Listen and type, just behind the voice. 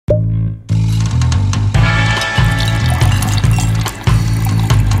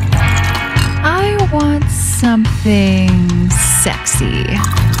everything sexy.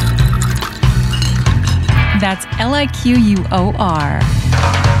 That's Liquor.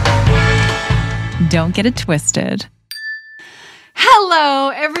 Don't get it twisted. Hello,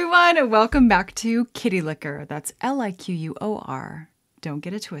 everyone, and welcome back to Kitty Liquor. That's Liquor. Don't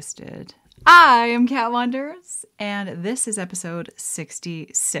get it twisted. I am Kat Wonders, and this is episode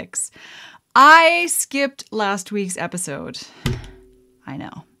 66. I skipped last week's episode. I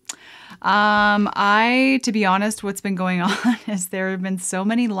know. To be honest, what's been going on is there have been so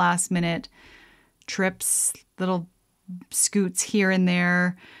many last minute trips, little scoots here and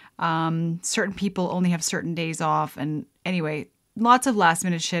there. Certain people only have certain days off. And anyway, lots of last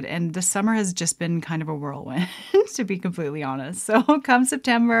minute shit. And the summer has just been kind of a whirlwind, to be completely honest. So come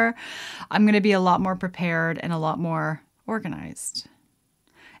September, I'm going to be a lot more prepared and a lot more organized.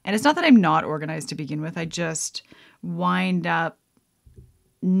 And it's not that I'm not organized to begin with. I just wind up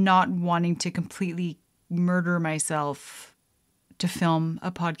not wanting to completely murder myself to film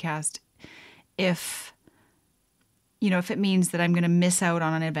a podcast if it means that I'm going to miss out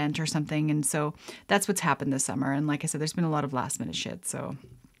on an event or something. And so that's what's happened this summer. And like I said, there's been a lot of last minute shit. So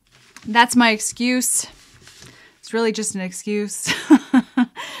that's my excuse. It's really just an excuse. But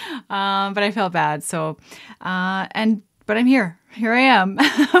I felt bad. So, but I'm here. Here I am.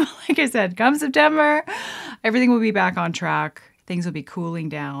 Like I said, come September, everything will be back on track. Things will be cooling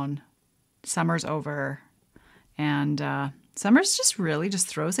down. Summer's over. And summer's just really just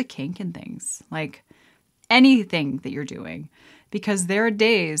throws a kink in things. Like anything that you're doing. Because there are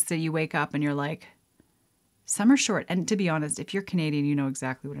days that you wake up and you're like, summer's short. And to be honest, if you're Canadian, you know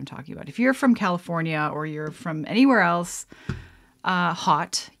exactly what I'm talking about. If you're from California or you're from anywhere else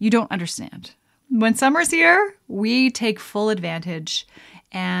hot, you don't understand. When summer's here, we take full advantage.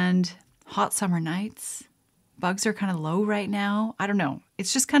 And hot summer nights, bugs are kind of low right now. I don't know.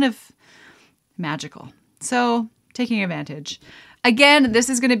 It's just kind of magical. So taking advantage. Again, this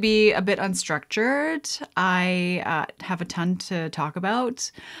is going to be a bit unstructured. I have a ton to talk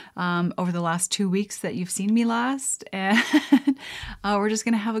about over the last 2 weeks that you've seen me last. And we're just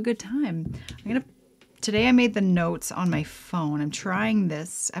going to have a good time. Today I made the notes on my phone. I'm trying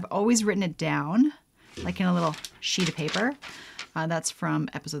this. I've always written it down, like in a little sheet of paper. That's from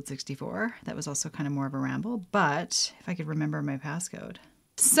episode 64. That was also kind of more of a ramble, but if I could remember my passcode.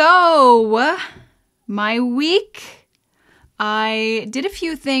 So, my week, I did a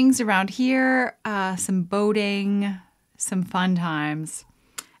few things around here, some boating, some fun times.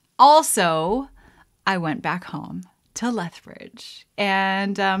 Also, I went back home to Lethbridge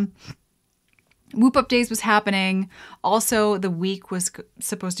and Whoop Up Days was happening. Also, the week was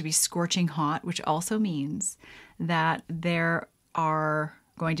supposed to be scorching hot, which also means that there are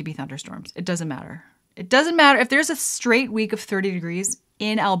going to be thunderstorms. It doesn't matter. It doesn't matter. If there's a straight week of 30 degrees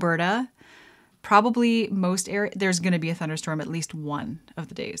in Alberta, probably most areas, there's going to be a thunderstorm at least one of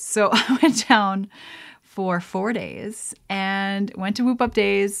the days. So I went down for 4 days and went to Whoop Up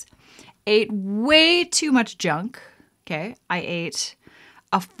Days, ate way too much junk. Okay. I ate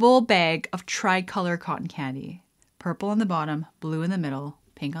a full bag of tricolor cotton candy, purple on the bottom, blue in the middle,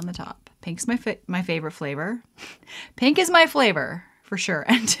 pink on the top. Pink's my favorite flavor. Pink is my flavor for sure.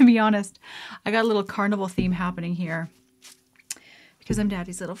 And to be honest, I got a little carnival theme happening here because I'm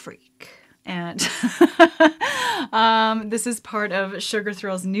Daddy's little freak. And this is part of Sugar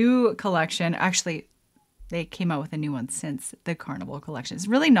Thrill's new collection. Actually, they came out with a new one since the Carnival collection. It's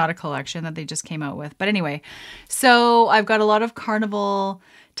really not a collection that they just came out with. But anyway, so I've got a lot of Carnival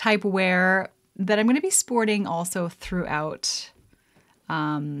type wear that I'm going to be sporting also throughout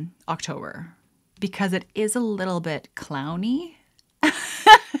October because it is a little bit clowny.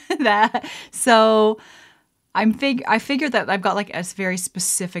 So I figured that I've got like a very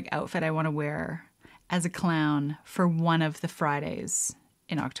specific outfit I want to wear as a clown for one of the Fridays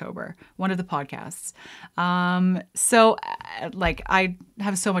in October, one of the podcasts. So I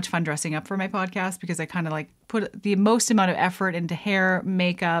have so much fun dressing up for my podcast because I kind of like put the most amount of effort into hair,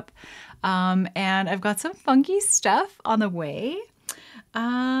 makeup, and I've got some funky stuff on the way.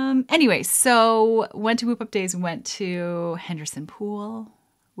 Anyway, so went to Whoop Up Days, went to Henderson Pool,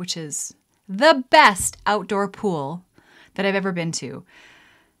 which is the best outdoor pool that I've ever been to.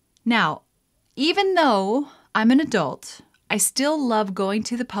 Now, even though I'm an adult, I still love going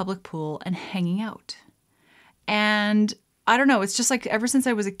to the public pool and hanging out. And I don't know, it's just like ever since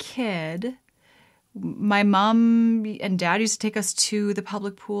I was a kid, my mom and dad used to take us to the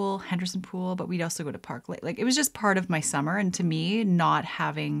public pool, Henderson Pool, but we'd also go to Park Lake. Like it was just part of my summer. And to me, not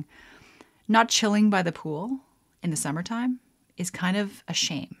chilling by the pool in the summertime is kind of a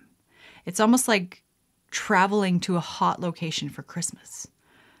shame. It's almost like traveling to a hot location for Christmas.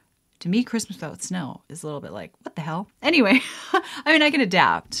 to me, Christmas without snow is a little bit like, what the hell? Anyway, I mean, I can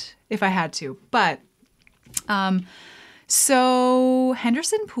adapt if I had to. But so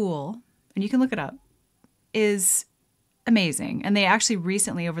Henderson Pool, and you can look it up, is amazing. And they actually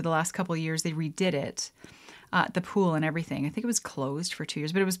recently, over the last couple of years, they redid it. The pool and everything. I think it was closed for 2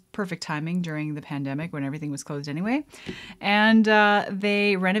 years, but it was perfect timing during the pandemic when everything was closed anyway. And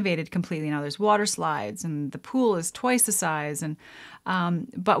they renovated completely. Now there's water slides and the pool is twice the size. And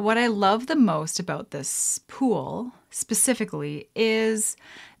but what I love the most about this pool specifically is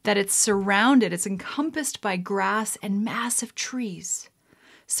that it's encompassed by grass and massive trees.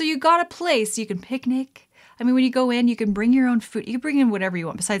 So you got a place you can picnic. I mean, when you go in, you can bring your own food. You can bring in whatever you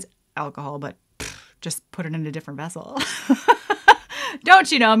want besides alcohol, but just put it in a different vessel.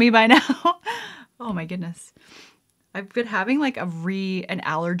 Don't you know me by now? Oh my goodness. I've been having like an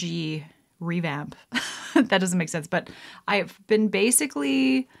allergy revamp. That doesn't make sense, but I've been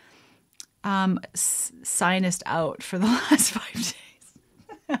basically sinused out for the last 5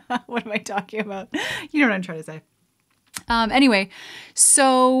 days. What am I talking about? You know what I'm trying to say. Anyway,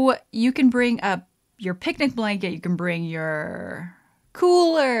 so you can bring up your picnic blanket, you can bring your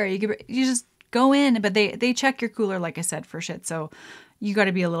cooler, you just go in, but they check your cooler, like I said, for shit. So you got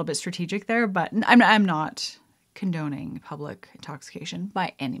to be a little bit strategic there. But I'm not condoning public intoxication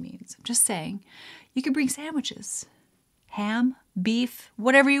by any means. I'm just saying you can bring sandwiches, ham, beef,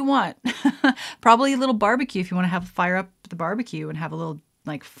 whatever you want. Probably a little barbecue if you want to fire up the barbecue and have a little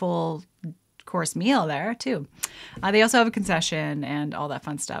like full course meal there too. They also have a concession and all that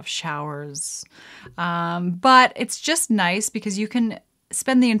fun stuff, showers. But it's just nice because you can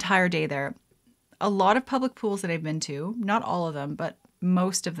spend the entire day there. A lot of public pools that I've been to, not all of them, but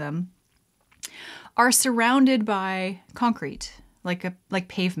most of them, are surrounded by concrete, like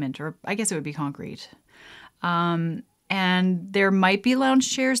pavement, or I guess it would be concrete. And there might be lounge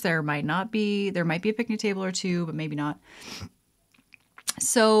chairs, there might not be. There might be a picnic table or two, but maybe not.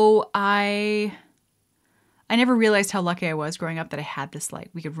 So I never realized how lucky I was growing up that I had this, like,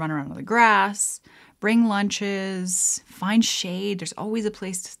 we could run around on the grass, bring lunches, find shade. There's always a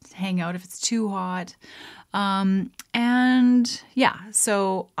place to hang out if it's too hot. And yeah,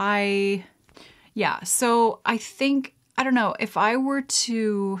 so I think, I don't know, if I were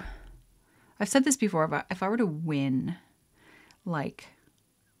to, I've said this before, but if I were to win like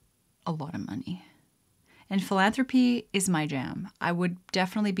a lot of money, and philanthropy is my jam, I would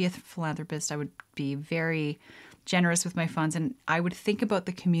definitely be a philanthropist. I would be very generous with my funds, and I would think about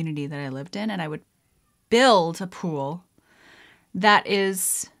the community that I lived in, and I would build a pool that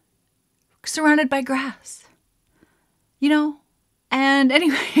is surrounded by grass, you know? And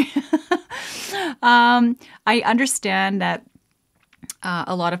anyway, I understand that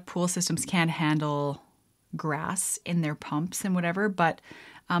a lot of pool systems can't handle grass in their pumps and whatever, but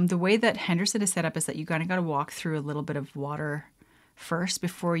the way that Henderson is set up is that you kind of got to walk through a little bit of water first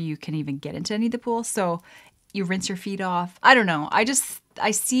before you can even get into any of the pools. So you rinse your feet off. I don't know. I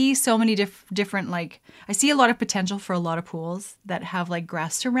see so many different, like, I see a lot of potential for a lot of pools that have like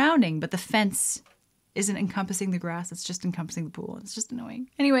grass surrounding, but the fence isn't encompassing the grass. It's just encompassing the pool. It's just annoying.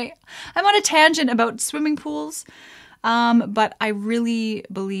 Anyway, I'm on a tangent about swimming pools. But I really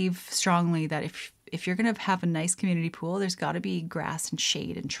believe strongly that if you're going to have a nice community pool, there's got to be grass and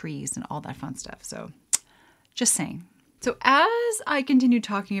shade and trees and all that fun stuff. So just saying. So as I continue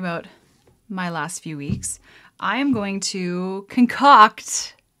talking about my last few weeks, I am going to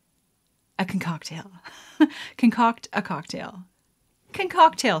concoct a cocktail. Concoct a cocktail.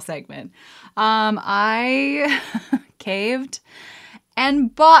 Concoctail segment. I caved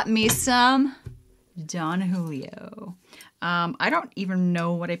and bought me some Don Julio. I don't even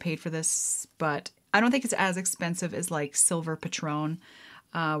know what I paid for this, but I don't think it's as expensive as like Silver Patron,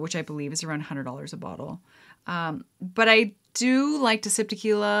 which I believe is around $100 a bottle. But I do like to sip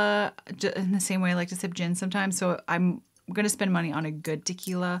tequila in the same way I like to sip gin sometimes. So I'm going to spend money on a good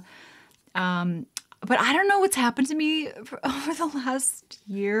tequila. But I don't know what's happened to me over the last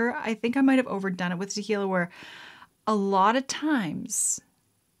year. I think I might have overdone it with tequila, where a lot of times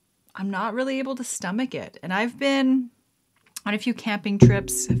I'm not really able to stomach it. And I've been on a few camping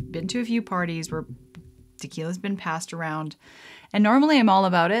trips. I've been to a few parties where tequila's been passed around. And normally I'm all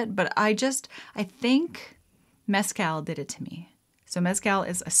about it, but I think mezcal did it to me. So mezcal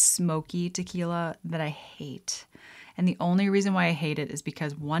is a smoky tequila that I hate. And the only reason why I hate it is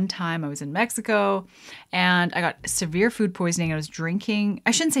because one time I was in Mexico and I got severe food poisoning. I was drinking,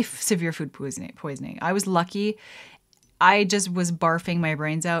 I shouldn't say severe food poisoning. I was lucky. I just was barfing my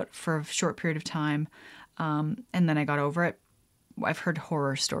brains out for a short period of time. And then I got over it. I've heard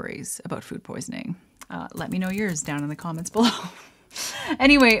horror stories about food poisoning. Let me know yours down in the comments below.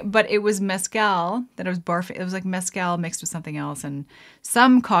 Anyway, but it was mezcal that I was barfing. It was like mezcal mixed with something else and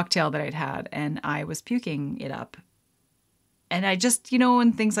some cocktail that I'd had, and I was puking it up. And I just,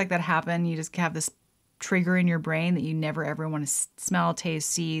 when things like that happen, you just have this trigger in your brain that you never ever want to smell, taste,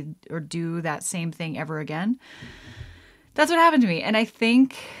 see, or do that same thing ever again. That's what happened to me. And I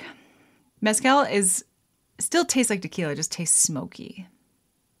think mezcal still tastes like tequila, it just tastes smoky.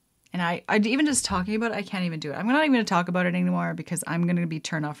 And I even just talking about it, I can't even do it. I'm not even going to talk about it anymore because I'm going to be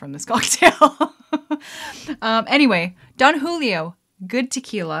turned off from this cocktail. Anyway, Don Julio, good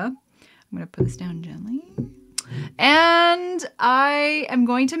tequila. I'm going to put this down gently. And I am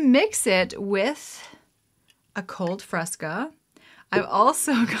going to mix it with a cold Fresca. I've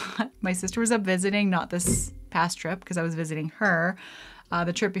also got, my sister was up visiting, not this past trip because I was visiting her,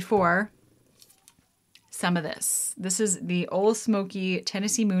 the trip before. Some of this. This is the Old Smoky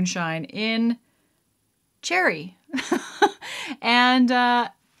Tennessee Moonshine in cherry. And I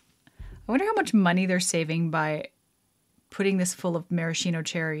wonder how much money they're saving by putting this full of maraschino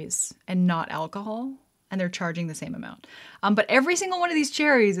cherries and not alcohol. And they're charging the same amount. But every single one of these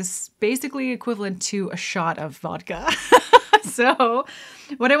cherries is basically equivalent to a shot of vodka. So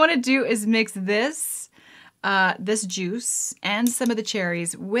what I want to do is mix this juice and some of the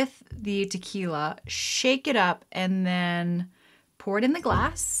cherries with the tequila, shake it up, and then pour it in the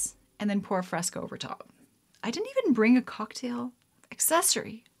glass, and then pour Fresca over top. I didn't even bring a cocktail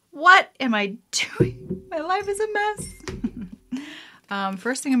accessory. What am I doing? My life is a mess.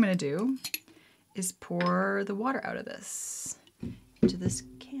 First thing I'm going to do is pour the water out of this into this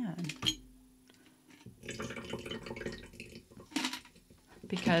can.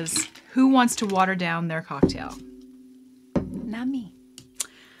 Because who wants to water down their cocktail? Not me.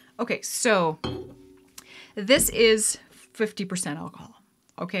 Okay, so this is 50% alcohol.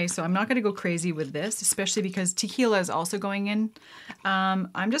 Okay, so I'm not going to go crazy with this, especially because tequila is also going in.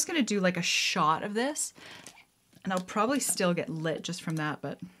 I'm just going to do like a shot of this, and I'll probably still get lit just from that,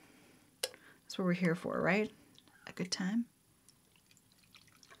 but that's what we're here for, right? A good time.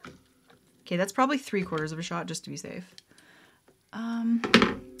 Okay, that's probably 3/4 of a shot just to be safe.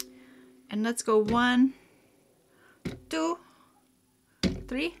 And let's go 1, 2,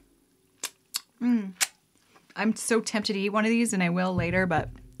 3. I'm so tempted to eat one of these, and I will later, but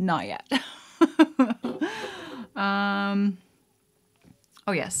not yet. Oh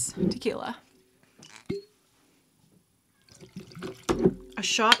yes, tequila. A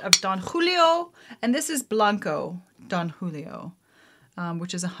shot of Don Julio, and this is Blanco Don Julio,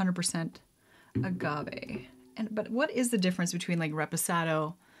 which is 100% agave. But what is the difference between like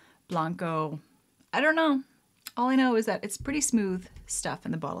Reposado, Blanco? I don't know. All I know is that it's pretty smooth stuff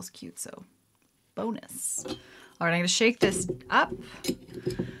and the bottle's cute, so bonus. All right, I'm gonna shake this up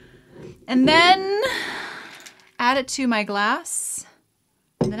and then add it to my glass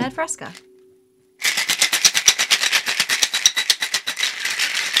and then add Fresca.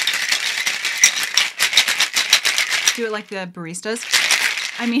 Do it like the baristas.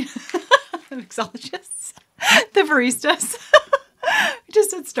 I mean, mixologists. The baristas.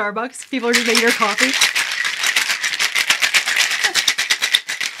 Just at Starbucks. People are just making their coffee.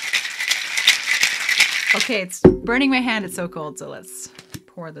 Okay, it's burning my hand. It's so cold. So let's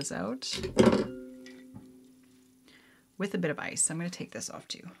pour this out with a bit of ice. I'm going to take this off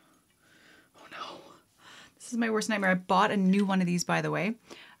too. Oh no. This is my worst nightmare. I bought a new one of these, by the way,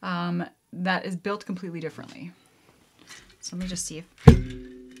 that is built completely differently. So let me just see if I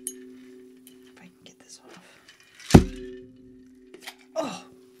can get this off. Oh,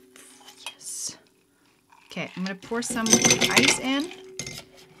 yes. Okay, I'm going to pour some ice in,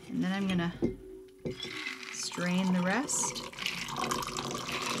 and then I'm going to strain the rest.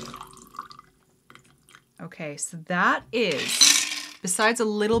 Okay, so that is, besides a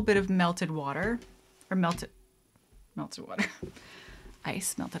little bit of melted water, or melted water,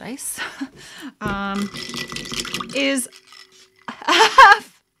 ice, melted ice, is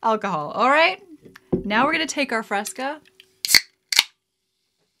half alcohol. All right, now we're gonna take our Fresca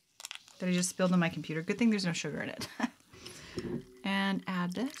that I just spilled on my computer. Good thing there's no sugar in it. And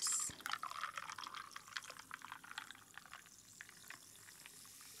add this.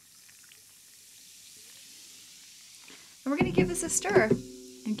 And we're gonna give this a stir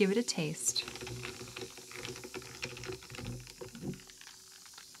and give it a taste.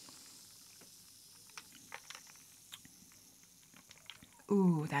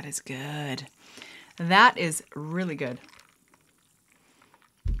 Ooh, that is good. That is really good.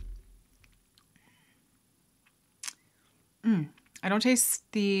 I don't taste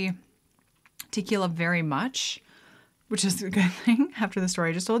the tequila very much, which is a good thing after the story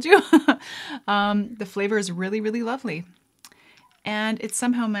I just told you. The flavor is really, really lovely. And it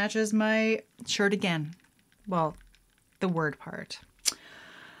somehow matches my shirt again. Well, the word part.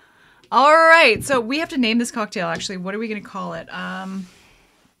 All right, so we have to name this cocktail, actually. What are we going to call it?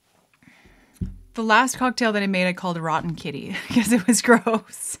 The last cocktail that I made, I called Rotten Kitty because it was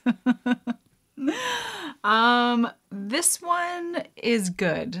gross. This one is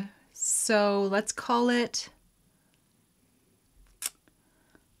good. So let's call it...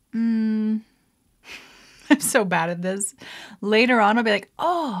 I'm so bad at this. Later on, I'll be like,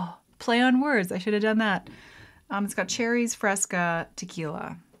 oh, play on words. I should have done that. It's got cherries, fresca,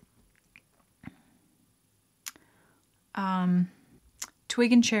 tequila.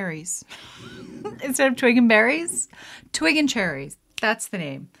 Twig and cherries. Instead of twig and berries, twig and cherries. That's the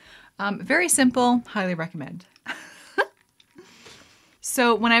name. Very simple. Highly recommend.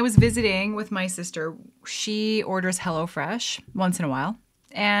 So when I was visiting with my sister, she orders HelloFresh once in a while.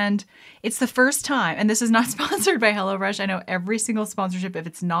 And it's the first time, and this is not sponsored by HelloFresh. I know every single sponsorship, if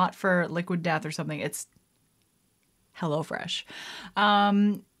it's not for Liquid Death or something, it's HelloFresh.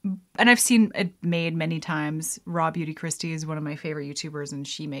 And I've seen it made many times. Raw Beauty Christie is one of my favorite YouTubers, and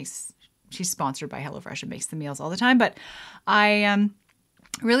she's sponsored by HelloFresh and makes the meals all the time. But I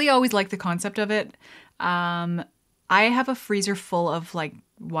really always like the concept of it. I have a freezer full of like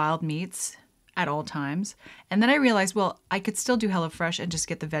wild meats at all times. And then I realized, well, I could still do HelloFresh and just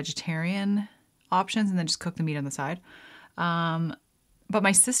get the vegetarian options and then just cook the meat on the side. But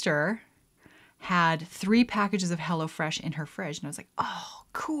my sister had 3 packages of HelloFresh in her fridge. And I was like, oh,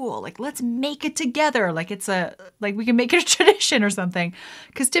 cool. Like, let's make it together. Like we can make it a tradition or something.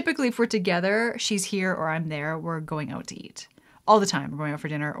 Because typically if we're together, she's here or I'm there, we're going out to eat all the time. We're going out for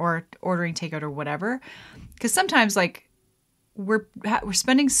dinner or ordering takeout or whatever. Because sometimes like we're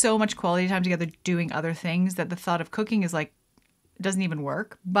spending so much quality time together doing other things that the thought of cooking is like, it doesn't even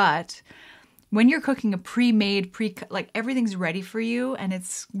work. But when you're cooking a pre-made, like everything's ready for you and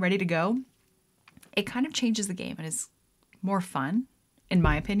it's ready to go, it kind of changes the game and is more fun, in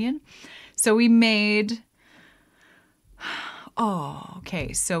my opinion. So we made,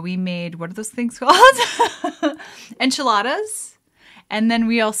 so we made, what are those things called? Enchiladas. And then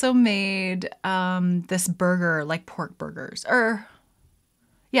we also made this burger, like pork burgers. Pork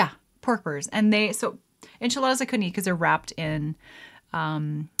burgers. And so enchiladas I couldn't eat because they're wrapped in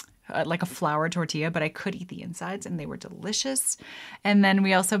like a flour tortilla, but I could eat the insides and they were delicious. And then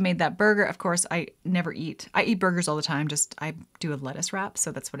we also made that burger. Of course, I eat burgers all the time. I do a lettuce wrap.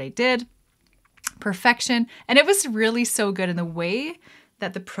 So that's what I did. Perfection. And it was really so good. And the way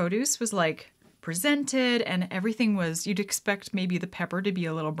that the produce was like presented and everything was, you'd expect maybe the pepper to be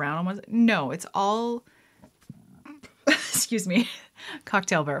a little brown. No, it's all, excuse me,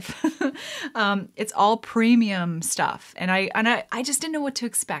 cocktail burp. It's all premium stuff. And I just didn't know what to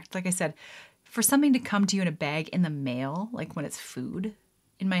expect. Like I said, for something to come to you in a bag in the mail, like when it's food,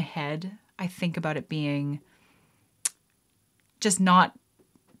 in my head, I think about it being just not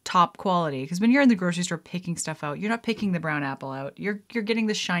top quality. Because when you're in the grocery store picking stuff out, you're not picking the brown apple out. You're getting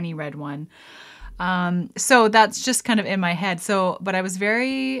the shiny red one. So that's just kind of in my head. But I was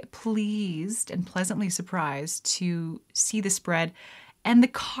very pleased and pleasantly surprised to see the spread and the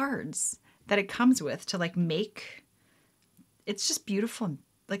cards that it comes with to like make. It's just beautiful.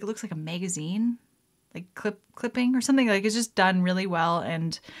 Like it looks like a magazine, like clipping or something. Like it's just done really well.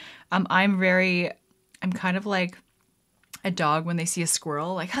 And I'm kind of like a dog when they see a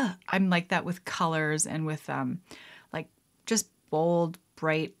squirrel. Like, I'm like that with colors and with like just bold,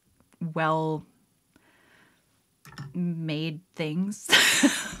 bright, well made things.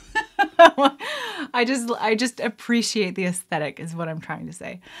 I just appreciate the aesthetic is what I'm trying to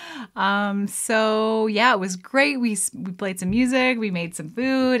say. So yeah, it was great. We played some music, we made some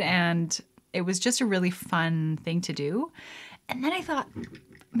food, and it was just a really fun thing to do. And then I thought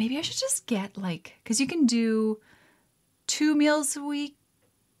maybe I should just get like, because you can do 2 meals a week,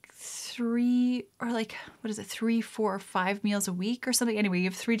 3, or like, 3, 4, or 5 meals a week or something. Anyway, you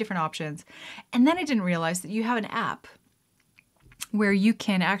have 3 different options. And then I didn't realize that you have an app where you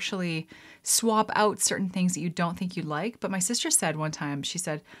can actually swap out certain things that you don't think you'd like. But my sister said one time, she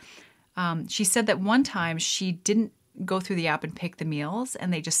said that one time she didn't go through the app and pick the meals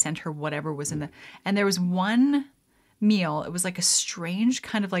and they just sent her whatever was in and there was one meal. It was like a strange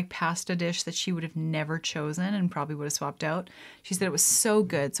kind of like pasta dish that she would have never chosen and probably would have swapped out. She said it was so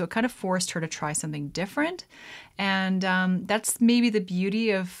good. So it kind of forced her to try something different. And that's maybe the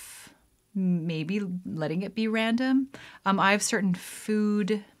beauty of maybe letting it be random. I have certain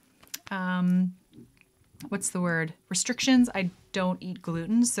food, restrictions. I don't eat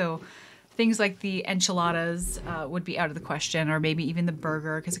gluten. So things like the enchiladas would be out of the question, or maybe even the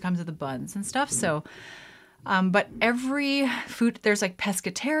burger because it comes with the buns and stuff. So But every food, there's like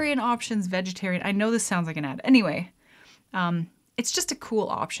pescatarian options, vegetarian. I know this sounds like an ad. Anyway, it's just a cool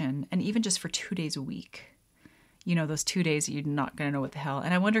option. And even just for 2 days a week, you know, those 2 days that you're not going to know what the hell.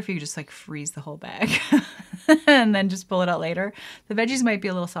 And I wonder if you could just like freeze the whole bag and then just pull it out later. The veggies might be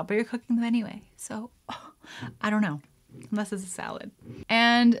a little soft, but you're cooking them anyway. So I don't know, unless it's a salad.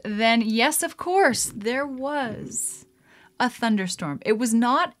 And then, yes, of course, there was a thunderstorm. It was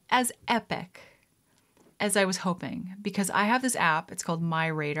not as epic as I was hoping, because I have this app. It's called My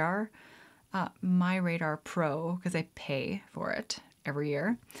Radar Pro, because I pay for it every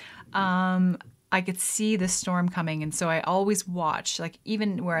year. I could see the storm coming, and so I always watch, like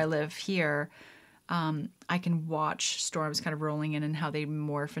even where I live here, I can watch storms kind of rolling in and how they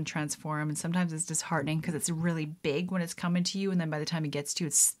morph and transform. And sometimes it's disheartening because it's really big when it's coming to you, and then by the time it gets to you,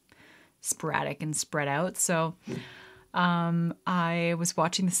 it's sporadic and spread out. So I was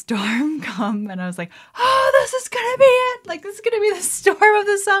watching the storm come, and I was like, oh, this is gonna be it. Like, this is gonna be the storm of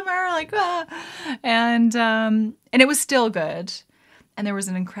the summer. Like, and it was still good. And there was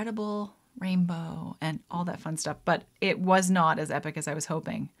an incredible rainbow and all that fun stuff, but it was not as epic as I was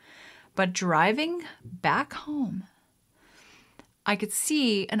hoping. But driving back home, I could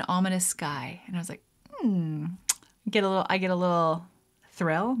see an ominous sky, and I was like, I get a little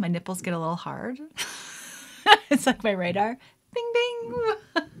thrill. My nipples get a little hard. It's like my radar. Bing,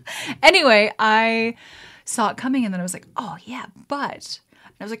 bing. Anyway, I saw it coming, and then I was like, oh yeah, but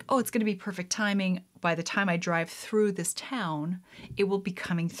I was like, oh, it's going to be perfect timing. By the time I drive through this town, it will be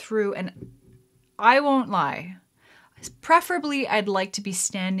coming through. And I won't lie. Preferably, I'd like to be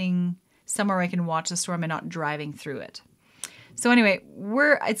standing somewhere I can watch the storm and not driving through it. So anyway,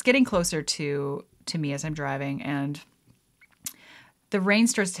 it's getting closer to me as I'm driving, and the rain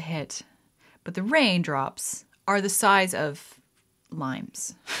starts to hit, but the raindrops are the size of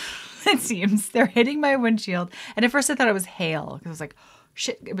limes. It seems they're hitting my windshield. And at first I thought it was hail, because I was like,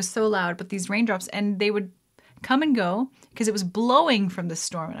 shit, it was so loud. But these raindrops, and they would come and go because it was blowing from the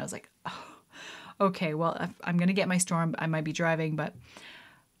storm. And I was like, oh, okay, well, if I'm going to get my storm, I might be driving. But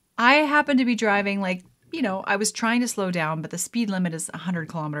I happened to be driving, like, you know, I was trying to slow down, but the speed limit is 100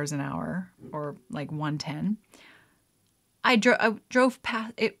 kilometers an hour, or like 110. I drove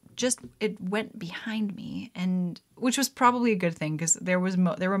past it. It went behind me, and which was probably a good thing, because there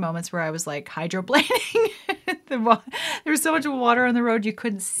were moments where I was like hydroplaning. There was so much water on the road, you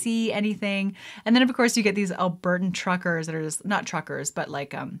couldn't see anything. And then of course you get these Albertan truckers that are just not truckers, but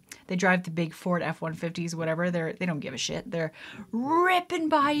like they drive the big Ford F-150s, whatever. They don't give a shit. They're ripping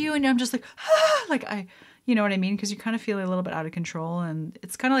by you, and I'm just like, you know what I mean? Because you kind of feel a little bit out of control, and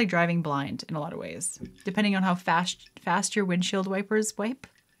it's kind of like driving blind in a lot of ways, depending on how fast your windshield wipers wipe.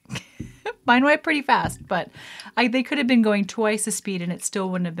 Mine wiped pretty fast, but they could have been going twice the speed and it still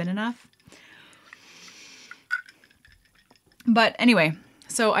wouldn't have been enough. But anyway,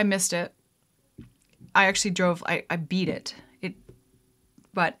 so I missed it. I actually drove, I beat it.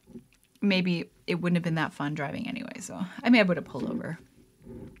 But maybe it wouldn't have been that fun driving anyway. So I mean, I would have pulled over.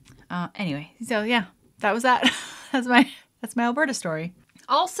 Anyway, so yeah, that was that. That's my Alberta story.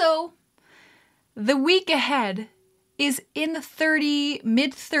 Also, the week ahead is in the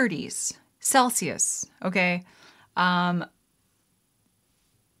mid-30s Celsius, okay?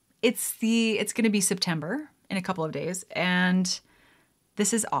 It's going to be September in a couple of days, and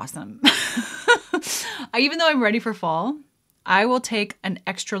this is awesome. Even though I'm ready for fall, I will take an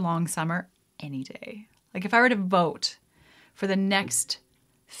extra long summer any day. Like, if I were to vote for the next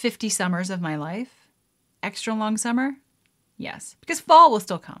 50 summers of my life, extra long summer, yes. Because fall will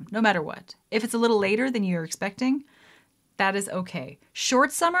still come, no matter what. If it's a little later than you're expecting, that is okay.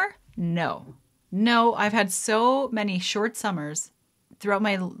 Short summer? No. No, I've had so many short summers throughout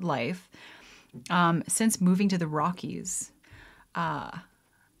my life since moving to the Rockies. I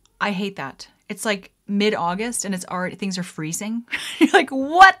hate that. It's like mid-August and it's already, things are freezing. You're like,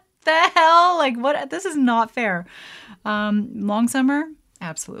 what the hell? Like, what? This is not fair. Long summer?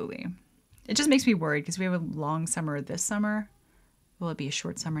 Absolutely. It just makes me worried because we have a long summer this summer. Will it be a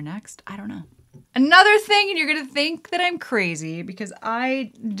short summer next? I don't know. Another thing, and you're going to think that I'm crazy because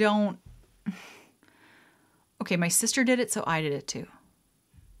I don't... Okay, my sister did it, so I did it too.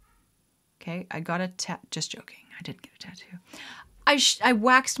 Okay, I got a just joking. I didn't get a tattoo. I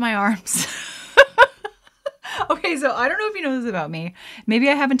waxed my arms. Okay, so I don't know if you know this about me. Maybe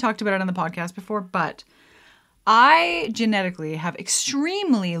I haven't talked about it on the podcast before, but I genetically have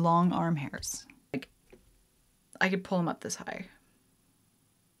extremely long arm hairs. Like, I could pull them up this high.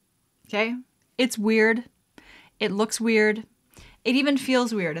 Okay? It's weird. It looks weird. It even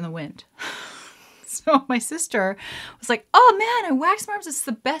feels weird in the wind. So my sister was like, oh man, I waxed my arms. It's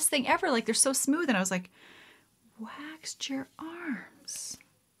the best thing ever. Like, they're so smooth. And I was like, waxed your arms.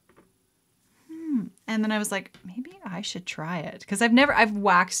 And then I was like, maybe I should try it. Because I've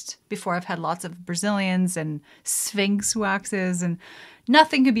waxed before. I've had lots of Brazilians and Sphinx waxes, and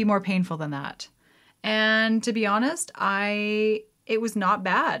nothing could be more painful than that. And to be honest, it was not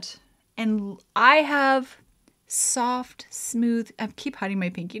bad. And I have soft, smooth, I keep hiding my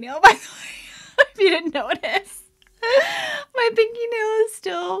pinky nail, by the way, if you didn't notice. My pinky nail is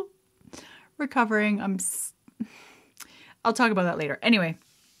still recovering. I'll talk about that later. Anyway,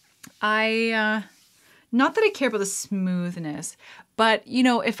 not that I care about the smoothness, but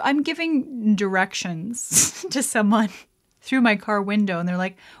if I'm giving directions to someone through my car window and they're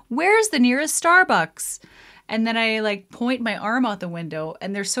like, where's the nearest Starbucks? And then I like point my arm out the window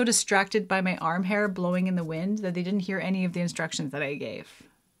and they're so distracted by my arm hair blowing in the wind that they didn't hear any of the instructions that I gave.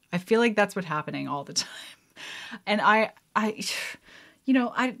 I feel like that's what's happening all the time. And I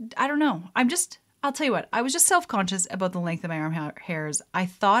don't know. I'll tell you what, I was just self-conscious about the length of my arm hairs. I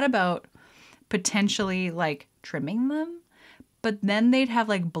thought about potentially like trimming them, but then they'd have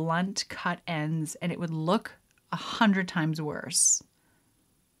like blunt cut ends and it would look 100 times worse.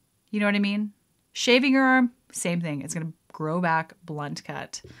 You know what I mean? Shaving your arm, same thing. It's going to grow back blunt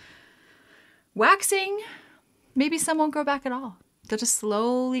cut. Waxing, maybe some won't grow back at all. They'll just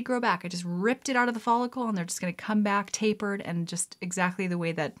slowly grow back. I just ripped it out of the follicle and they're just going to come back tapered and just exactly the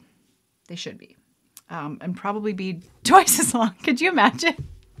way that they should be. And probably be twice as long. Could you imagine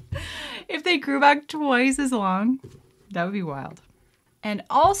if they grew back twice as long? That would be wild. And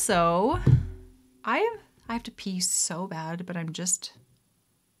also, I have to pee so bad, but I'm just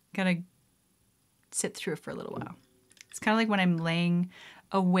gonna sit through it for a little while. It's kind of like when I'm laying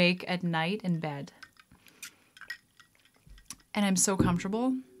awake at night in bed. And I'm so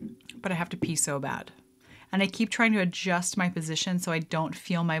comfortable, but I have to pee so bad. And I keep trying to adjust my position so I don't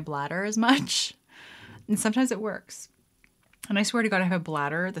feel my bladder as much. And sometimes it works. And I swear to God, I have a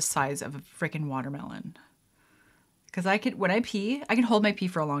bladder the size of a freaking watermelon. Because when I pee, I can hold my pee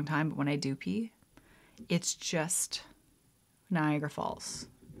for a long time, but when I do pee, it's just Niagara Falls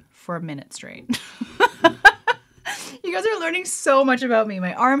for a minute straight. You guys are learning so much about me.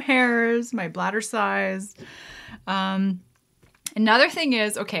 My arm hairs, my bladder size. Another thing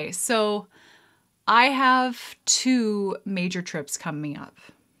is, okay, so I have 2 major trips coming up.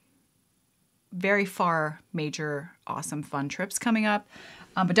 Very far, major, awesome, fun trips coming up.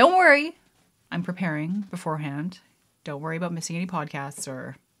 But don't worry, I'm preparing beforehand. Don't worry about missing any podcasts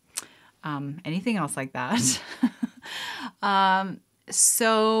or anything else like that.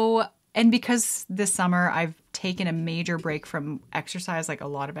 And because this summer I've taken a major break from exercise, like a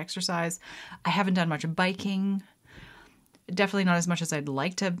lot of exercise, I haven't done much biking. Definitely not as much as I'd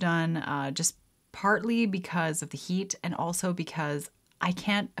like to have done, just partly because of the heat and also because I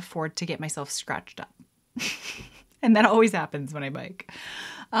can't afford to get myself scratched up. And that always happens when I bike.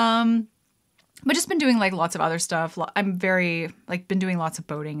 But just been doing like lots of other stuff. I'm been doing lots of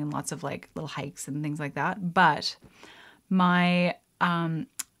boating and lots of like little hikes and things like that. But my,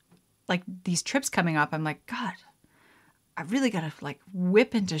 like these trips coming up, I'm like, God, I really got to like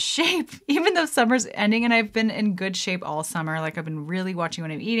whip into shape, even though summer's ending and I've been in good shape all summer. Like I've been really watching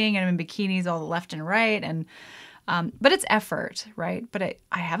what I'm eating and I'm in bikinis all the left and right. And, but it's effort, right? But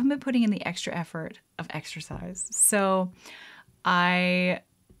I haven't been putting in the extra effort of exercise. So I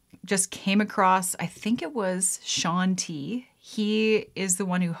just came across, I think it was Shaun T. He is the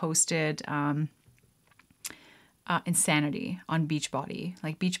one who hosted Insanity on Beachbody,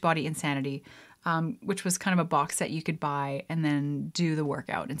 like Beachbody Insanity, which was kind of a box set you could buy and then do the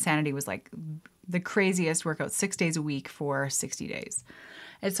workout. Insanity was like the craziest workout, 6 days a week for 60 days.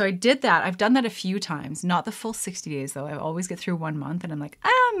 And so I did that. I've done that a few times, not the full 60 days though. I always get through 1 month and I'm like,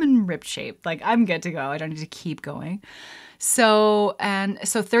 I'm in ripped shape. Like I'm good to go. I don't need to keep going. So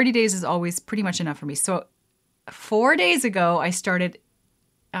 30 days is always pretty much enough for me. So 4 days ago, I started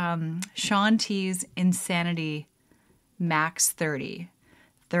Shaun T's Insanity Max 30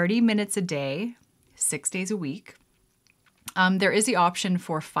 minutes a day, 6 days a week. There is the option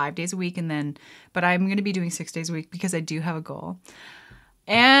for 5 days a week but I'm going to be doing 6 days a week because I do have a goal.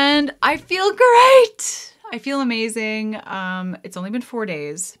 And I feel great. I feel amazing. It's only been 4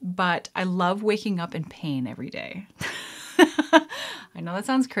 days, but I love waking up in pain every day. I know that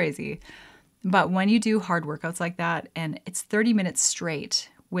sounds crazy, but when you do hard workouts like that and it's 30 minutes straight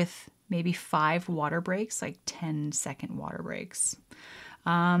with maybe 5 water breaks, like 10-second water breaks.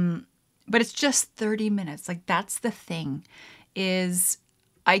 But it's just 30 minutes. Like that's the thing is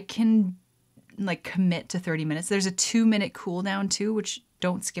I can like commit to 30 minutes. There's a 2-minute cool down too, which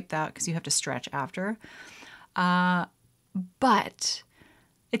don't skip that because you have to stretch after. But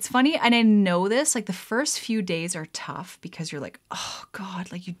It's funny, and I know this, like the first few days are tough because you're like, oh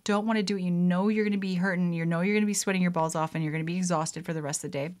God, like you don't want to do it. You know you're going to be hurting. You know you're going to be sweating your balls off and you're going to be exhausted for the rest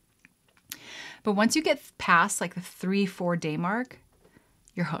of the day. But once you get past like the 3-4 day mark,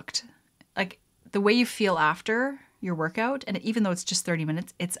 you're hooked. Like the way you feel after your workout, and even though it's just 30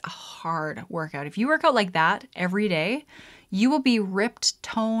 minutes, it's a hard workout. If you work out like that every day, you will be ripped,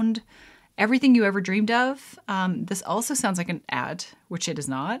 toned, everything you ever dreamed of. This also sounds like an ad, which it is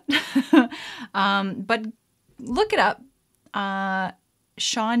not. But look it up.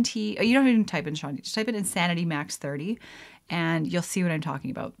 Shaun T. You don't even type in Shaun T. Just type in Insanity Max 30 and you'll see what I'm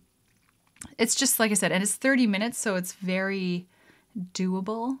talking about. It's just like I said, and it's 30 minutes, so it's very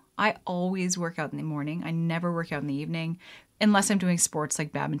doable. I always work out in the morning. I never work out in the evening unless I'm doing sports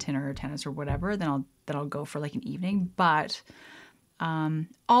like badminton or tennis or whatever. Then I'll go for like an evening. But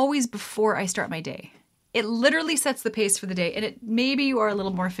always before I start my day. It literally sets the pace for the day. And maybe you are a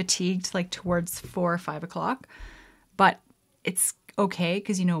little more fatigued like towards 4 or 5 o'clock, but it's okay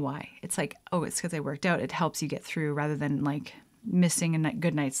because you know why. It's like, oh, it's because I worked out. It helps you get through rather than like missing a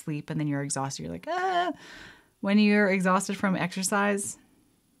good night's sleep and then you're exhausted. You're like, ah. When you're exhausted from exercise,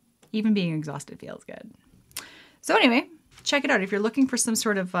 even being exhausted feels good. So anyway, check it out. If you're looking for some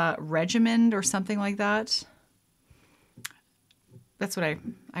sort of regimen or something like that, that's what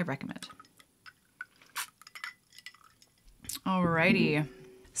I recommend. Alrighty.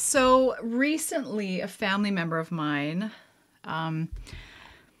 So recently, a family member of mine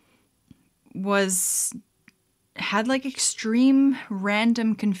had like extreme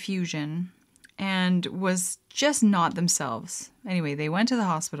random confusion and was just not themselves. Anyway, they went to the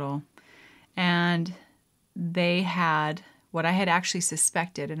hospital and they had what I had actually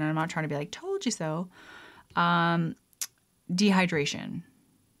suspected, and I'm not trying to be like, told you so, dehydration,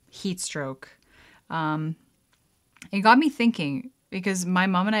 heat stroke. It got me thinking because my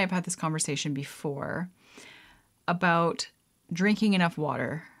mom and I have had this conversation before about drinking enough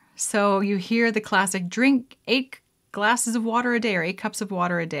water. So you hear the classic drink 8 glasses of water a day or 8 cups of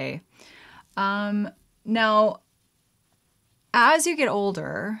water a day. Now, as you get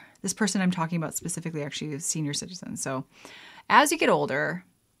older, this person I'm talking about specifically actually is senior citizen. So as you get older,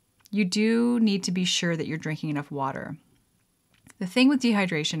 you do need to be sure that you're drinking enough water. The thing with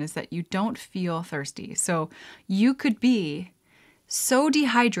dehydration is that you don't feel thirsty. So you could be so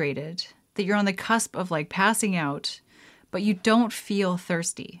dehydrated that you're on the cusp of like passing out, but you don't feel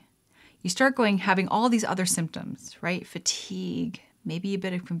thirsty. You start having all these other symptoms, right? Fatigue, maybe a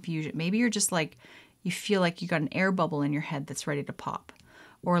bit of confusion. Maybe you're just like, you feel like you got an air bubble in your head that's ready to pop.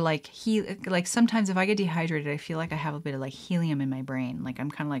 Or like sometimes if I get dehydrated, I feel like I have a bit of like helium in my brain. Like I'm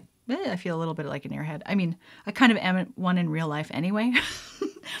kind of like, I feel a little bit like an airhead. I mean, I kind of am one in real life anyway.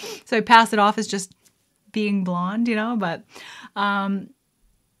 So I pass it off as just being blonde, you know, but a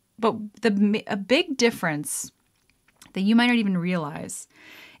big difference that you might not even realize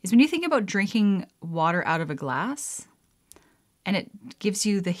is when you think about drinking water out of a glass and it gives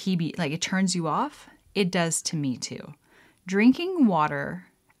you the like it turns you off, it does to me too. Drinking water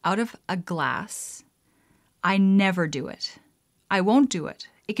out of a glass, I never do it. I won't do it.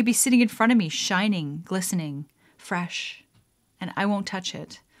 It could be sitting in front of me, shining, glistening, fresh, and I won't touch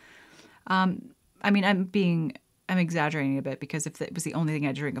it. I mean, I'm exaggerating a bit because if it was the only thing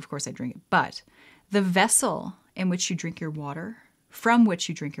I drink, of course I'd drink it. But the vessel in which you drink your water, from which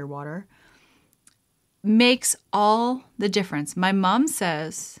you drink your water, makes all the difference. My mom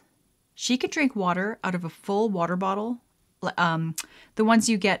says she could drink water out of a full water bottle, the ones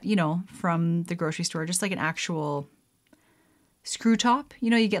you get, you know, from the grocery store, just like an actual screw top. You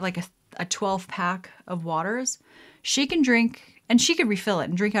know, you get like a 12 pack of waters. She can drink, and she could refill it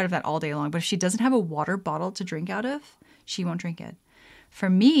and drink out of that all day long. But if she doesn't have a water bottle to drink out of, she won't drink it. For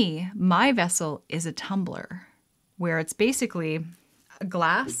me, my vessel is a tumbler, where it's basically a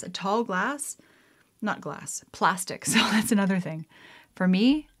glass, a tall glass, not glass, plastic. So that's another thing. For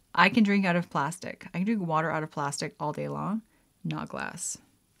me, I can drink out of plastic. I can drink water out of plastic all day long, not glass.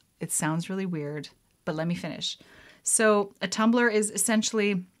 It sounds really weird, but let me finish. So a tumbler is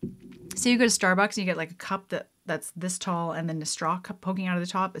essentially, so you go to Starbucks and you get like a cup that's this tall and then a straw cup poking out of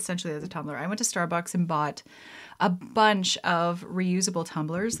the top. Essentially, that's a tumbler. I went to Starbucks and bought a bunch of reusable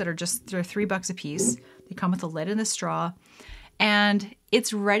tumblers that they're $3 a piece. They come with a lid and a straw, and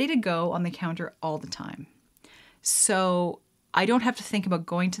it's ready to go on the counter all the time. So I don't have to think about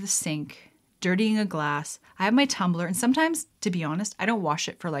going to the sink, dirtying a glass. I have my tumbler, and sometimes, to be honest, I don't wash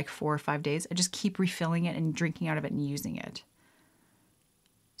it for like 4 or 5 days. I just keep refilling it and drinking out of it and using it.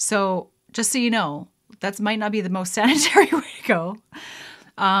 So just so you know, that might not be the most sanitary way to go.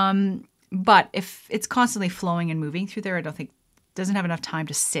 But if it's constantly flowing and moving through there, I don't think doesn't have enough time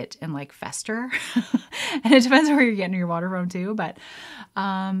to sit and like fester. And it depends where you're getting your water from too. But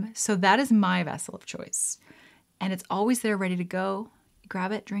so that is my vessel of choice. And it's always there ready to go. You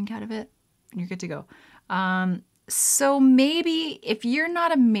grab it, drink out of it, and you're good to go. So maybe if you're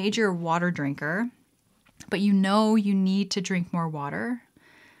not a major water drinker, but you know you need to drink more water,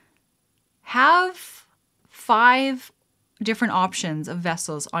 have 5 different options of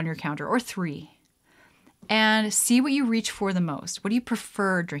vessels on your counter, or 3, and see what you reach for the most. What do you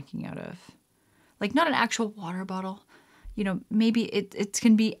prefer drinking out of? Like, not an actual water bottle. You know, maybe it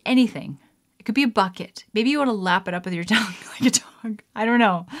can be anything. It could be a bucket. Maybe you want to lap it up with your tongue like a dog. I don't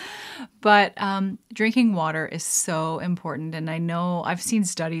know. But drinking water is so important. And I know I've seen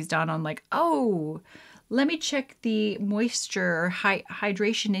studies done on like, oh, let me check the moisture or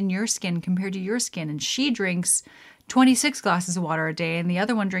hydration in your skin compared to your skin. And she drinks 26 glasses of water a day and the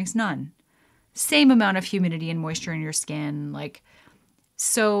other one drinks none. Same amount of humidity and moisture in your skin. Like,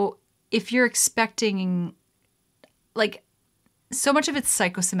 so if you're expecting, like, so much of it's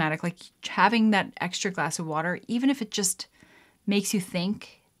psychosomatic, like having that extra glass of water, even if it just makes you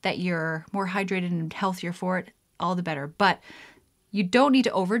think that you're more hydrated and healthier for it, all the better. But you don't need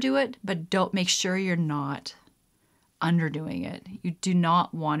to overdo it, but don't make sure you're not underdoing it. You do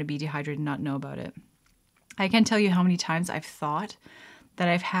not want to be dehydrated and not know about it. I can't tell you how many times I've thought that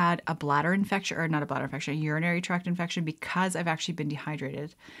I've had a bladder infection, or not a bladder infection, a urinary tract infection, because I've actually been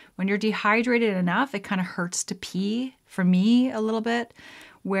dehydrated. When you're dehydrated enough, it kind of hurts to pee, for me a little bit,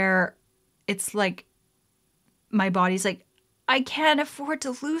 where it's like my body's like, I can't afford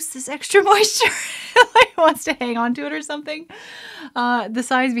to lose this extra moisture. Like, it wants to hang on to it or something. The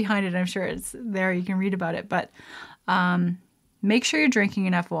science behind it, I'm sure it's there. You can read about it. But make sure you're drinking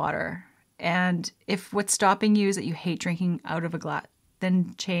enough water. And if what's stopping you is that you hate drinking out of a glass,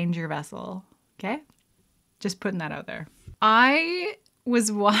 then change your vessel. Okay? Just putting that out there. I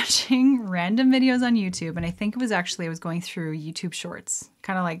was watching random videos on YouTube, and I think it was actually, I was going through YouTube Shorts,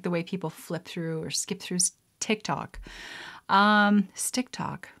 kind of like the way people flip through or skip through TikTok.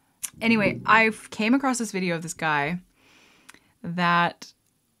 StickTok. Anyway, I came across this video of this guy that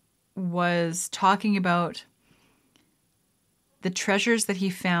was talking about the treasures that he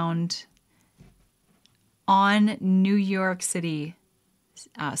found on New York City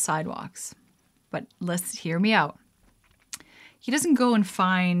sidewalks. But let's hear me out. He doesn't go and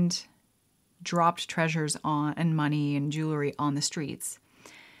find dropped treasures and money and jewelry on the streets.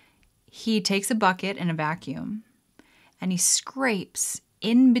 He takes a bucket and a vacuum, and he scrapes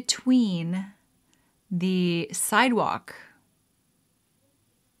in between the sidewalk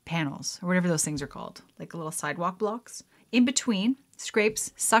panels, or whatever those things are called, like the little sidewalk blocks. In between,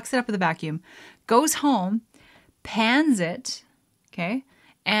 scrapes, sucks it up with a vacuum, goes home, pans it, okay,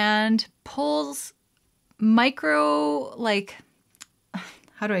 and pulls micro, like,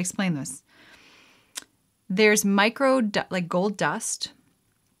 how do I explain this? There's micro, like gold dust,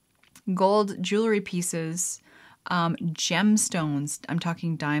 gold jewelry pieces, gemstones. I'm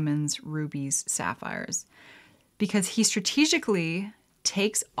talking diamonds, rubies, sapphires, because he strategically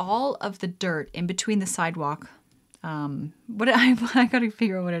takes all of the dirt in between the sidewalk. I got to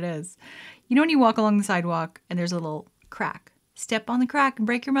figure out what it is. You know when you walk along the sidewalk and there's a little crack? Step on the crack and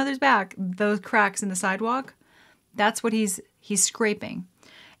break your mother's back. Those cracks in the sidewalk, that's what he's scraping.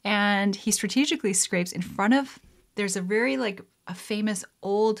 And he strategically scrapes in front of, there's a very like a famous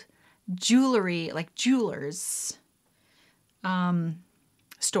old jewelry, like jewelers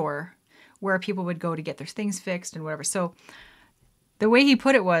store where people would go to get their things fixed and whatever. So the way he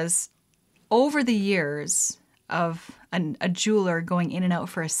put it was, over the years of a jeweler going in and out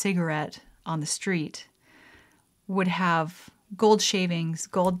for a cigarette on the street would have gold shavings,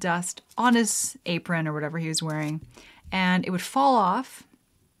 gold dust on his apron or whatever he was wearing, and it would fall off,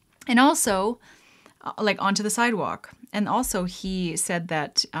 and also like onto the sidewalk. And also he said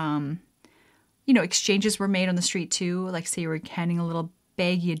that exchanges were made on the street too. Like, say you were handing a little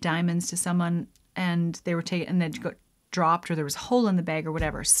baggie of diamonds to someone and they were taken and then got dropped, or there was a hole in the bag or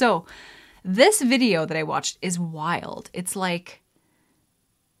whatever. So this video that I watched is wild. It's like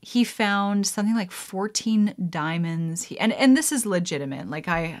he found something like 14 diamonds. And this is legitimate. Like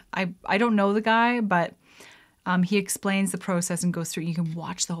I don't know the guy, but he explains the process and goes through. You can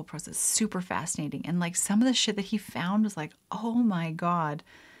watch the whole process. Super fascinating. And like some of the shit that he found was like, oh my God.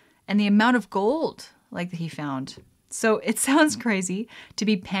 And the amount of gold like that he found. So it sounds crazy to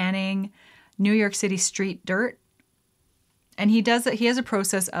be panning New York City street dirt. And he does it. He has a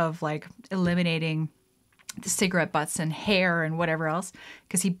process of like eliminating the cigarette butts and hair and whatever else,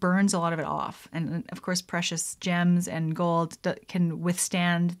 because he burns a lot of it off. And of course, precious gems and gold can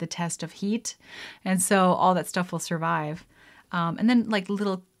withstand the test of heat. And so all that stuff will survive. And then like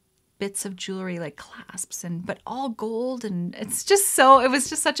little bits of jewelry, like clasps, but all gold. And it was just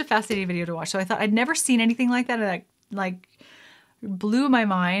such a fascinating video to watch. So I thought I'd never seen anything like that. And that like blew my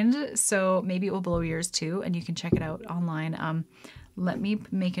mind. So maybe it will blow yours too. And you can check it out online. Let me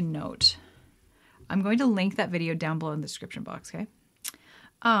make a note. I'm going to link that video down below in the description box. Okay.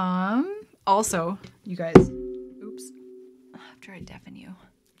 Also, you guys, oops, after I deafen you,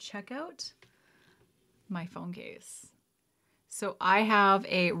 check out my phone case. So I have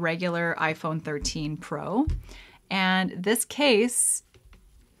a regular iPhone 13 Pro, and this case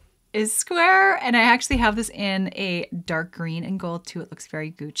is square, and I actually have this in a dark green and gold too. It looks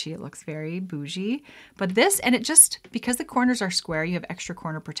very Gucci. It looks very bougie. But this, and it just, because the corners are square, you have extra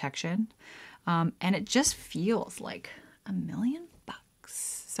corner protection, and it just feels like $1 million.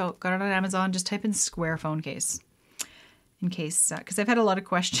 So got it on Amazon. Just type in square phone case in case, because I've had a lot of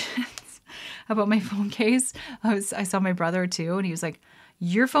questions about my phone case. I saw my brother too, and he was like,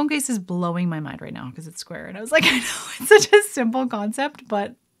 your phone case is blowing my mind right now because it's square. And I was like, I know it's such a simple concept,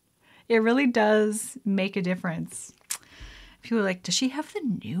 but it really does make a difference. People are like, does she have the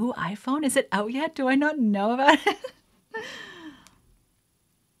new iPhone? Is it out yet? Do I not know about it?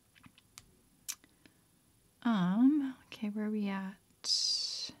 Okay, where are we at?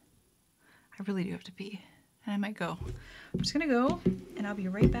 I really do have to pee, and I might go. I'm just gonna go, and I'll be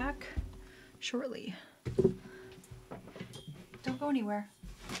right back shortly. Don't go anywhere.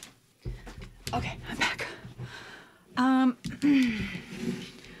 Okay, I'm back.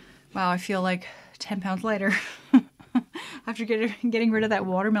 Wow, I feel like 10 pounds lighter after getting rid of that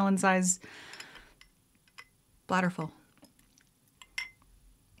watermelon size bladderful.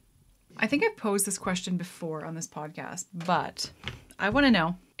 I think I've posed this question before on this podcast, but I want to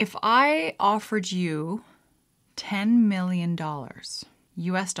know, if I offered you $10 million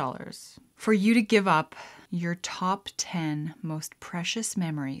US dollars for you to give up your top 10 most precious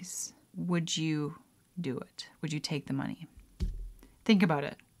memories, would you do it? Would you take the money? Think about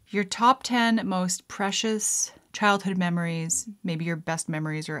it. Your top 10 most precious childhood memories, maybe your best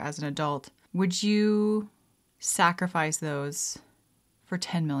memories or as an adult, would you sacrifice those for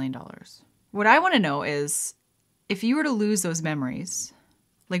 $10 million? What I want to know is, if you were to lose those memories,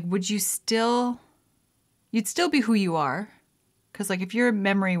 like, would you you'd still be who you are? Because like, if your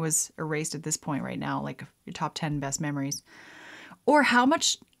memory was erased at this point right now, like your top 10 best memories, or how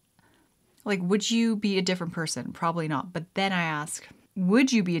much, like, would you be a different person? Probably not. But then I ask,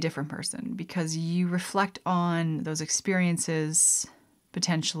 would you be a different person? Because you reflect on those experiences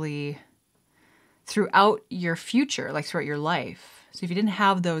potentially throughout your future, like throughout your life. So if you didn't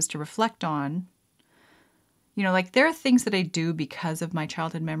have those to reflect on, you know, like, there are things that I do because of my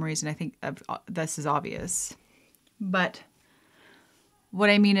childhood memories, and I think this is obvious. But what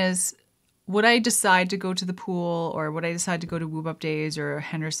I mean is, would I decide to go to the pool, or would I decide to go to Whoop Up Days or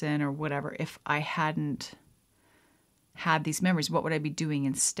Henderson or whatever if I hadn't had these memories? What would I be doing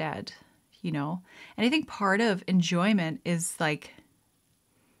instead? You know? And I think part of enjoyment is like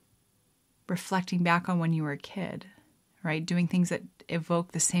reflecting back on when you were a kid, right? Doing things that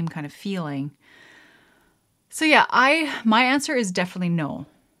evoke the same kind of feeling. So yeah, my answer is definitely no.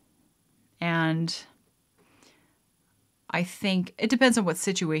 And I think it depends on what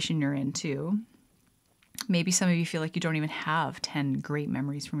situation you're in too. Maybe some of you feel like you don't even have 10 great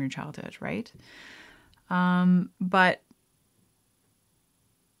memories from your childhood, right? But,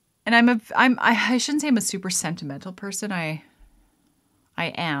 and I shouldn't say I'm a super sentimental person. I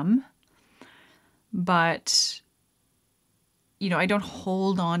am, but, you know, I don't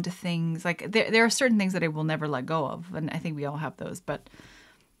hold on to things. Like, there are certain things that I will never let go of, and I think we all have those. But,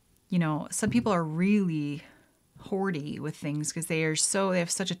 you know, some people are really hoardy with things because they have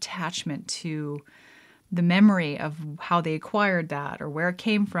such attachment to the memory of how they acquired that or where it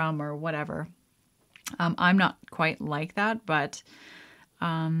came from or whatever. I'm not quite like that, but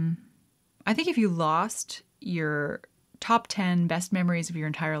I think if you lost your top 10 best memories of your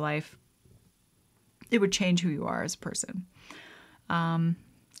entire life, it would change who you are as a person.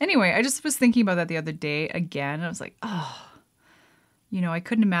 Anyway, I just was thinking about that the other day again. I was like, oh, you know, I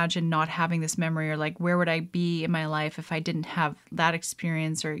couldn't imagine not having this memory, or like, where would I be in my life if I didn't have that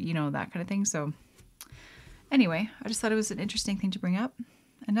experience, or, you know, that kind of thing. So anyway, I just thought it was an interesting thing to bring up.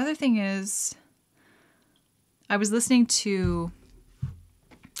 Another thing is, I was listening to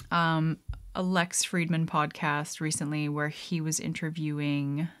a Lex Friedman podcast recently where he was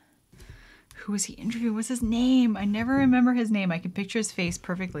interviewing... Who was he interviewing? What's his name? I never remember his name. I can picture his face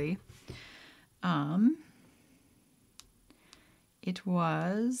perfectly. It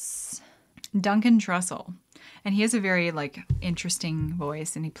was Duncan Trussell. And he has a very, like, interesting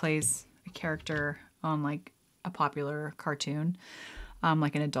voice, and he plays a character on, like, a popular cartoon,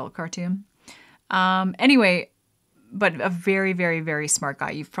 like an adult cartoon. Anyway, but a very, very, very smart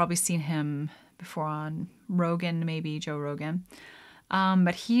guy. You've probably seen him before on Rogan, maybe Joe Rogan.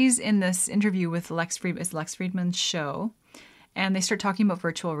 But he's in this interview with Lex Friedman's show, and they start talking about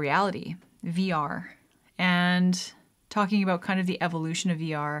virtual reality, VR, and talking about kind of the evolution of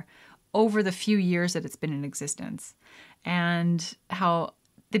VR over the few years that it's been in existence, and how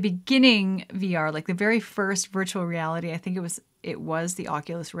the beginning VR, like the very first virtual reality, I think it was the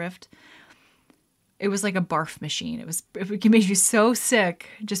Oculus Rift. It was like a barf machine. It made you so sick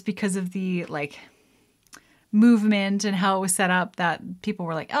just because of the like movement and how it was set up that people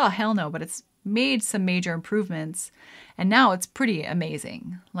were like, oh, hell no. But it's made some major improvements. And now it's pretty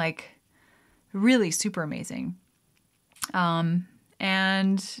amazing, like really super amazing.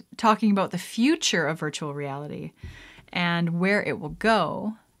 And talking about the future of virtual reality and where it will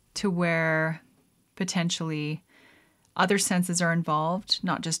go, to where potentially other senses are involved,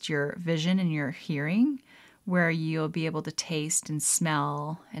 not just your vision and your hearing, where you'll be able to taste and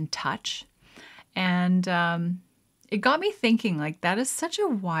smell and touch. And it got me thinking, like, that is such a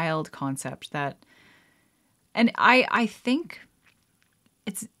wild concept that, and I think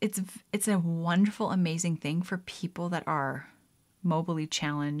it's a wonderful, amazing thing for people that are mobily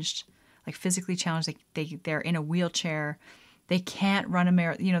challenged, like physically challenged, like they're in a wheelchair, they can't run a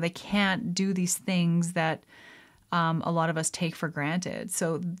marathon, they can't do these things that a lot of us take for granted.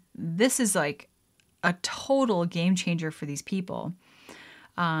 So this is like a total game changer for these people.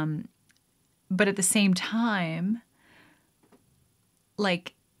 But at the same time,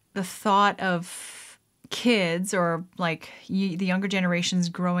 like the thought of kids or like the younger generations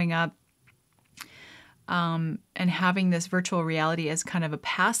growing up and having this virtual reality as kind of a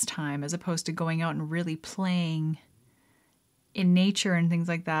pastime as opposed to going out and really playing in nature and things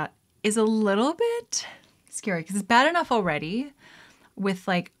like that is a little bit scary, because it's bad enough already with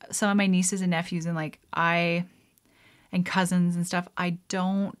like some of my nieces and nephews and like and cousins and stuff.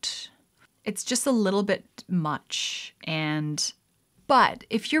 It's just a little bit much. But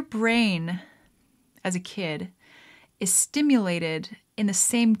if your brain as a kid is stimulated in the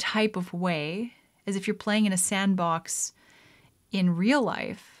same type of way as if you're playing in a sandbox in real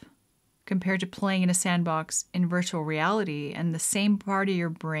life compared to playing in a sandbox in virtual reality, and the same part of your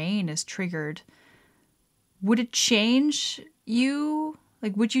brain is triggered, would it change you?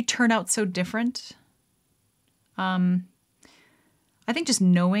 Like, would you turn out so different? I think just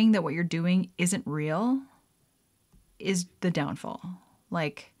knowing that what you're doing isn't real is the downfall.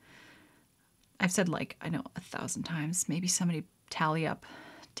 Like, I've said, like, I know 1,000 times, maybe somebody tally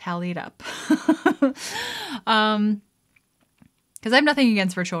it up. Because I have nothing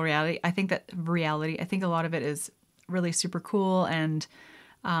against virtual reality. I think a lot of it is really super cool and,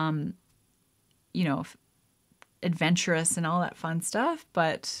 adventurous and all that fun stuff.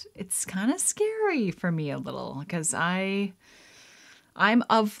 But it's kind of scary for me a little, because I'm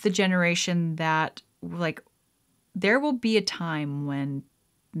of the generation that, like, there will be a time when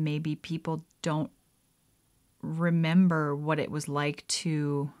maybe people don't remember what it was like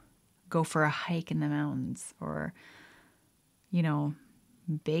to go for a hike in the mountains, or,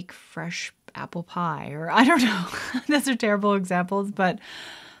 bake fresh apple pie, or I don't know. Those are terrible examples, but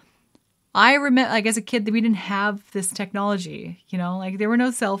I remember, like, as a kid, that we didn't have this technology, like there were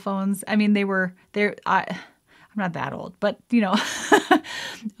no cell phones. I mean, they were there. I'm not that old, but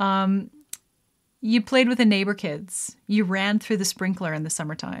you played with the neighbor kids. You ran through the sprinkler in the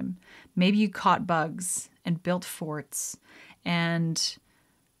summertime. Maybe you caught bugs and built forts and,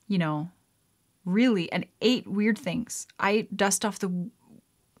 really, and ate weird things. I ate dust off the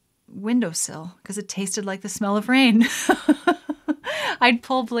windowsill because it tasted like the smell of rain. I'd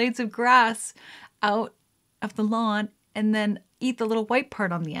pull blades of grass out of the lawn and then eat the little white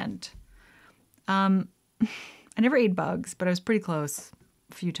part on the end. I never ate bugs, but I was pretty close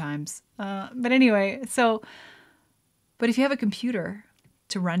a few times. But anyway, but if you have a computer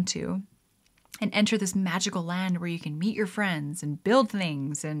to run to and enter this magical land where you can meet your friends and build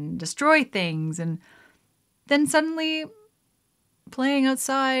things and destroy things, and then suddenly playing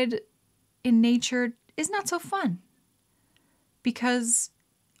outside in nature is not so fun. Because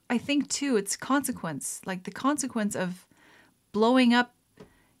I think too, it's consequence, like the consequence of blowing up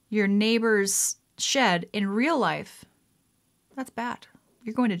your neighbor's shed in real life. That's bad.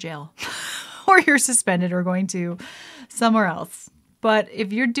 You're going to jail or you're suspended or going to somewhere else. But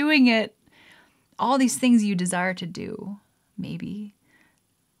if you're doing it, all these things you desire to do, maybe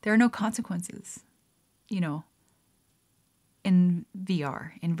there are no consequences, in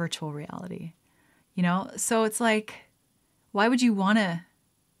VR, in virtual reality, So it's like, why would you want to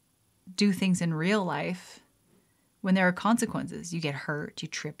do things in real life when there are consequences. You get hurt, you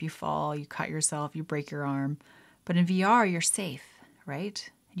trip, you fall, you cut yourself, you break your arm. But in VR, you're safe, right?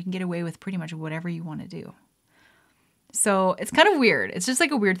 You can get away with pretty much whatever you want to do. So it's kind of weird. It's just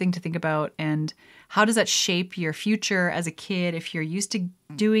like a weird thing to think about. And how does that shape your future as a kid if you're used to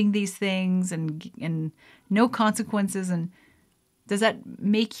doing these things and no consequences? And does that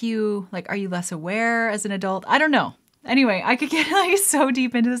make you, like, are you less aware as an adult? I don't know. Anyway, I could get like so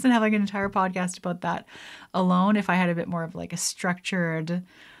deep into this and have like an entire podcast about that alone if I had a bit more of like a structured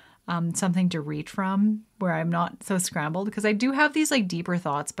something to read from where I'm not so scrambled, because I do have these like deeper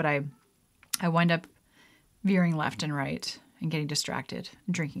thoughts, but I wind up veering left and right and getting distracted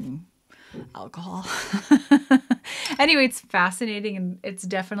and drinking alcohol. Anyway, it's fascinating, and it's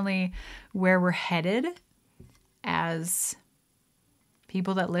definitely where we're headed as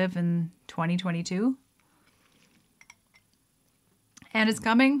people that live in 2022. And it's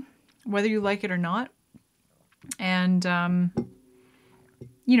coming, whether you like it or not. And,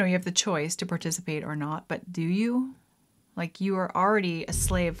 you know, you have the choice to participate or not, but do you? Like, you are already a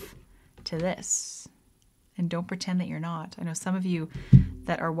slave to this. And don't pretend that you're not. I know some of you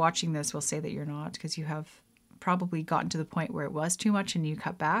that are watching this will say that you're not, because you have probably gotten to the point where it was too much and you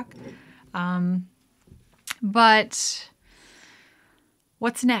cut back. But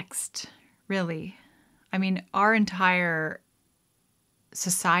what's next, really? I mean, our entire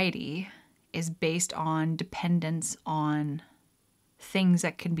society is based on dependence on things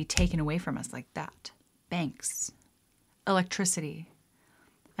that can be taken away from us like that. Banks, electricity.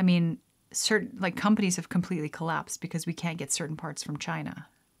 I mean, certain like companies have completely collapsed because we can't get certain parts from China.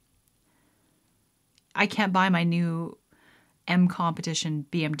 I can't buy my new M competition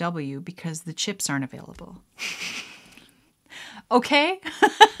BMW because the chips aren't available. Okay?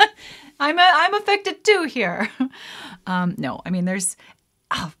 I'm affected too here. No, I mean, there's...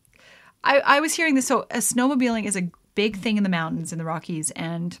 I was hearing this. So snowmobiling is a big thing in the mountains in the Rockies,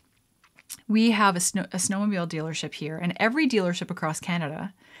 and we have a snowmobile dealership here, and every dealership across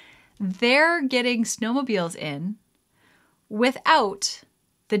Canada, they're getting snowmobiles in without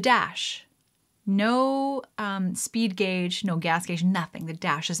the dash. No speed gauge, no gas gauge, nothing. The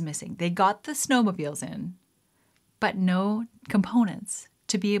dash is missing. They got the snowmobiles in, but no components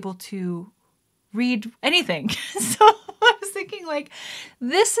to be able to read anything. So I was thinking, like,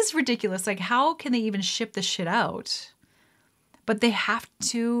 this is ridiculous. Like, how can they even ship this shit out? But they have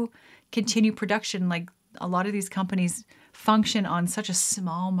to continue production. Like, a lot of these companies function on such a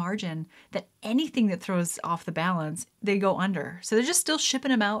small margin that anything that throws off the balance, they go under. So they're just still shipping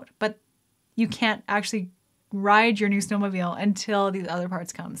them out, but you can't actually ride your new snowmobile until these other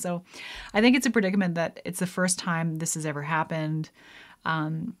parts come. So I think it's a predicament that it's the first time this has ever happened.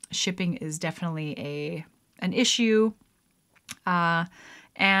 Shipping is definitely an issue.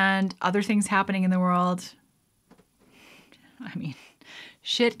 And other things happening in the world. I mean,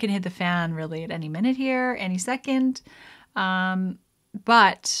 shit can hit the fan really at any minute here, any second.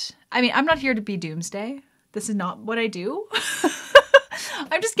 But I mean, I'm not here to be doomsday. This is not what I do.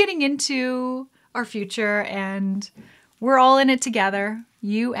 I'm just getting into our future, and we're all in it together.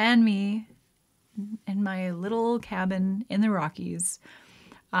 You and me in my little cabin in the Rockies.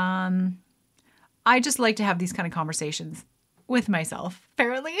 I just like to have these kind of conversations with myself,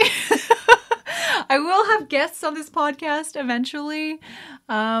 apparently. I will have guests on this podcast eventually,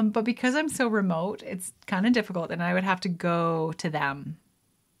 but because I'm so remote, it's kind of difficult, and I would have to go to them,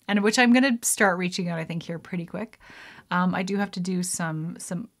 and which I'm going to start reaching out, I think, here pretty quick. I do have to do some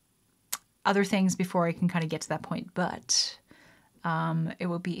other things before I can kind of get to that point, but it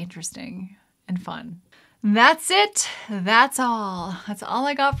will be interesting and fun. That's it. That's all. That's all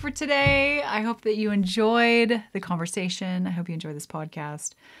I got for today. I hope that you enjoyed the conversation. I hope you enjoyed this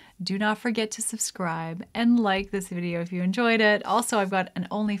podcast. Do not forget to subscribe and like this video if you enjoyed it. Also, I've got an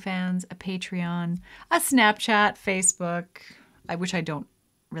OnlyFans, a Patreon, a Snapchat, Facebook, which I don't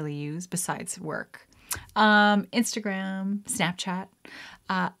really use besides work. Instagram, Snapchat.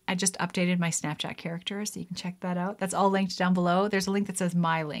 I just updated my Snapchat character, so you can check that out. That's all linked down below. There's a link that says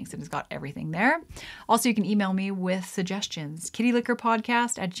My Links, and it's got everything there. Also, you can email me with suggestions,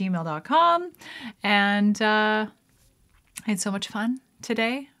 kittyliquorpodcast@gmail.com. And I had so much fun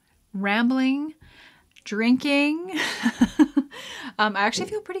today, rambling, drinking. I actually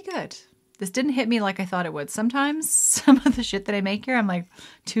feel pretty good. This didn't hit me like I thought it would. Sometimes some of the shit that I make here, I'm like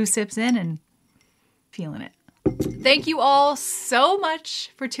 2 sips in and feeling it. Thank you all so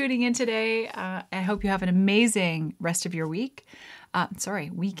much for tuning in today. I hope you have an amazing rest of your week.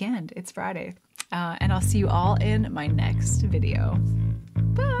 Weekend. It's Friday. And I'll see you all in my next video.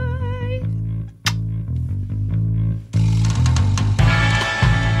 Bye.